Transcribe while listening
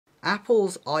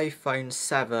Apple's iPhone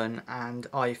 7 and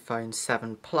iPhone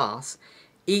 7 Plus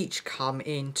each come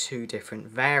in two different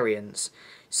variants.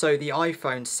 So the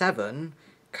iPhone 7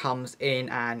 comes in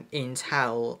an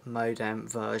Intel modem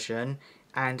version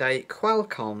and a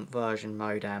Qualcomm version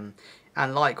modem,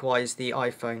 and likewise the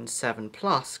iPhone 7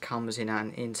 Plus comes in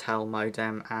an Intel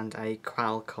modem and a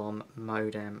Qualcomm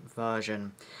modem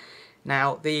version.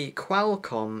 Now the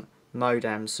Qualcomm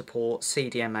modem support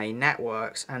CDMA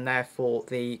networks, and therefore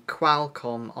the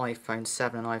Qualcomm iPhone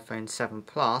 7 and iPhone 7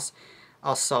 Plus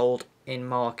are sold in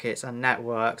markets and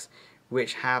networks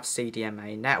which have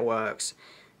CDMA networks.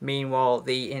 Meanwhile,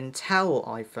 the Intel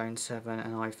iPhone 7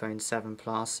 and iPhone 7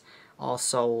 Plus are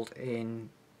sold in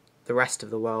the rest of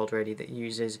the world really that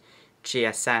uses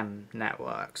GSM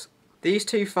networks. These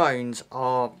two phones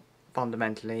are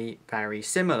fundamentally very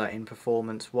similar in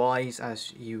performance wise,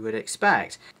 as you would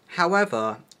expect.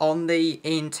 However, on the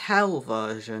Intel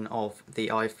version of the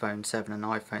iPhone 7 and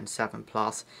iPhone 7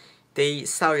 Plus, the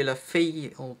Cellular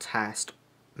Field test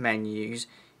menus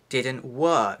didn't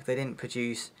work. They didn't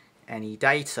produce any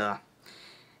data,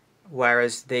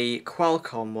 whereas the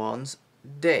Qualcomm ones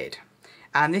did.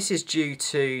 And this is due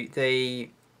to the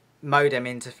modem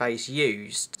interface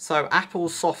used. So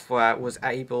Apple's software was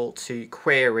able to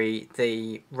query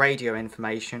the radio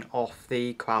information off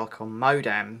the Qualcomm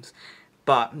modems,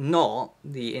 but not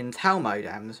the Intel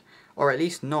modems, or at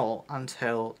least not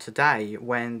until today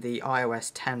when the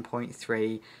iOS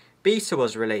 10.3 beta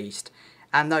was released.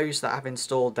 And those that have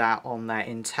installed that on their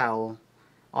Intel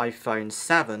iPhone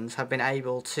 7s have been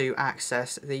able to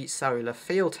access the Cellular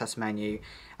Field test menu.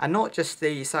 And not just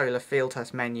the Cellular Field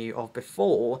test menu of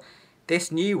before,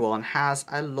 this new one has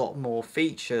a lot more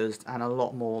features and a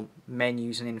lot more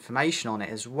menus and information on it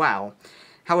as well.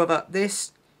 However,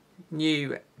 this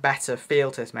new better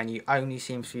field test menu only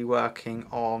seems to be working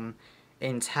on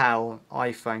Intel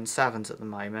iPhone 7s at the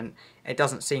moment. It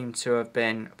doesn't seem to have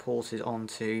been ported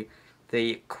onto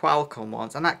the Qualcomm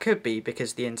ones, and that could be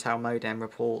because the Intel modem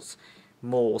reports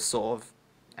more sort of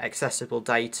accessible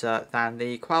data than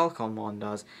the Qualcomm one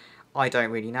does. I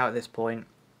don't really know at this point.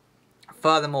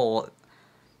 Furthermore,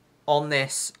 on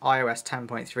this iOS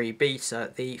 10.3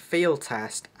 beta, the field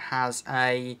test has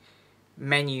a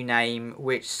menu name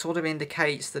which sort of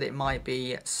indicates that it might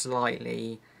be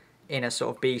slightly in a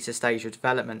sort of beta stage of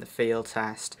development, the field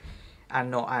test, and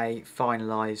not a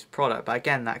finalised product. But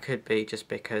again, that could be just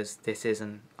because this is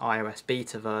an iOS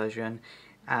beta version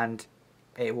and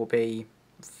it will be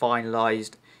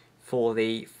finalised for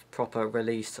the proper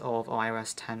release of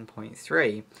iOS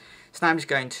 10.3. So now I'm just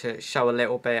going to show a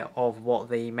little bit of what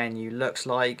the menu looks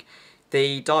like.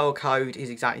 The dial code is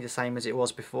exactly the same as it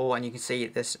was before, and you can see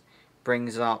this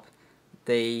brings up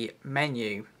the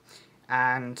menu,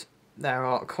 and there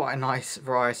are quite a nice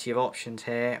variety of options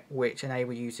here which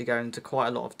enable you to go into quite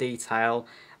a lot of detail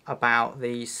about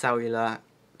the cellular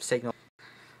signal.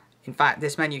 In fact,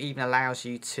 this menu even allows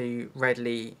you to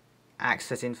readily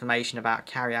access information about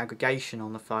carrier aggregation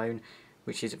on the phone,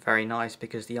 which is very nice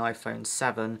because the iPhone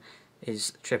 7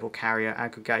 is triple carrier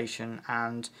aggregation,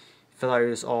 and for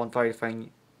those on Vodafone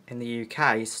in the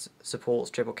UK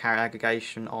supports triple carrier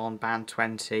aggregation on band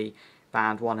 20,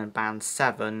 band 1 and band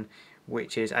 7,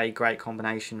 which is a great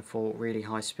combination for really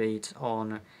high speeds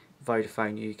on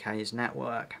Vodafone UK's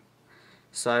network.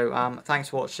 So thanks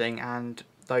for watching, and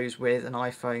those with an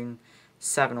iPhone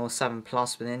 7 or 7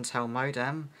 Plus with an Intel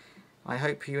modem, I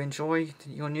hope you enjoy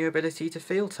your new ability to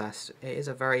field test. It is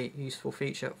a very useful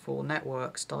feature for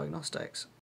networks diagnostics.